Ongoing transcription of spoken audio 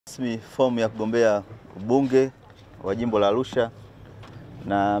Rasmi fomu ya kugombea Ubunge wa Jimbo la Arusha,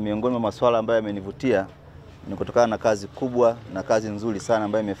 na miongoni mwa masuala ambayo yamenivutia ni kutokana na kazi kubwa na kazi nzuri sana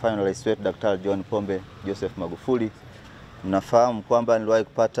ambayo imefanywa na Rais wetu Daktari John Pombe Joseph Magufuli. Mnafahamu kwamba niliwahi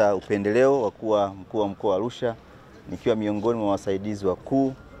kupata upendeleo wa kuwa mkuu wa mkoa wa Arusha, nikiwa miongoni mwa wasaidizi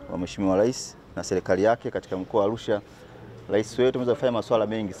wakuu wa Mheshimiwa Rais na serikali yake katika mkoa wa Arusha. Rais wetu ameweza kufanya masuala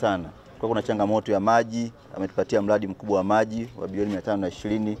mengi sana. Kuna changamoto ya maji, ametupatia mradi mkubwa wa maji wa bilioni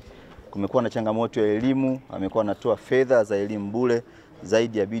 520. Kumekuwa na changamoto ya elimu, amekuwa anatoa fedha za elimu bure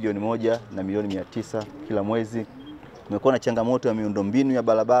zaidi ya bilioni 1 na milioni 900 kila mwezi. Kumekuwa na changamoto ya miundombinu ya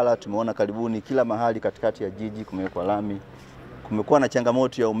barabara, tumeona karibuni kila mahali katikati ya jiji kumewekwa lami. Kumekuwa na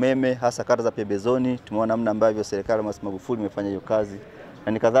changamoto ya umeme hasa kata za pembezoni, tumeona namna ambavyo serikali ya Magufuli imefanya hiyo kazi.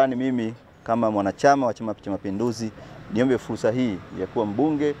 Na nikadhani mimi kama mwanachama wa Chama cha Mapinduzi niombe fursa hii ya kuwa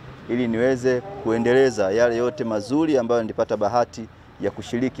mbunge ili niweze kuendeleza yale yote mazuri ambayo nilipata bahati ya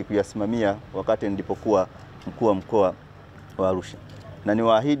kushiriki kuyasimamia wakati nilipokuwa mkuu wa mkoa wa Arusha. Na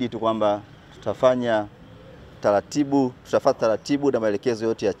niwaahidi tu kwamba tutafuata taratibu na maelekezo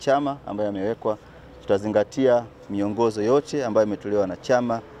yote ya chama ambayo yamewekwa. Tutazingatia miongozo yote ambayo imetolewa na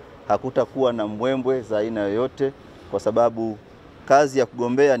chama. Hakutakuwa na mbwembwe za aina yoyote, kwa sababu kazi ya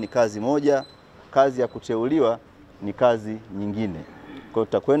kugombea ni kazi moja, kazi ya kuteuliwa ni kazi nyingine. Kwa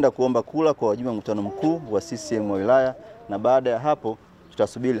tutakwenda kuomba kula kwa wajumbe wa mkutano mkuu wa CCM wa wilaya, na baada ya hapo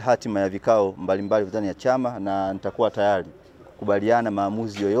tutasubiri hatima ya vikao mbalimbali ndani ya chama, na nitakuwa tayari kukubaliana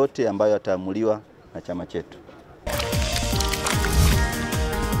maamuzi yoyote ambayo yataamuliwa na chama chetu.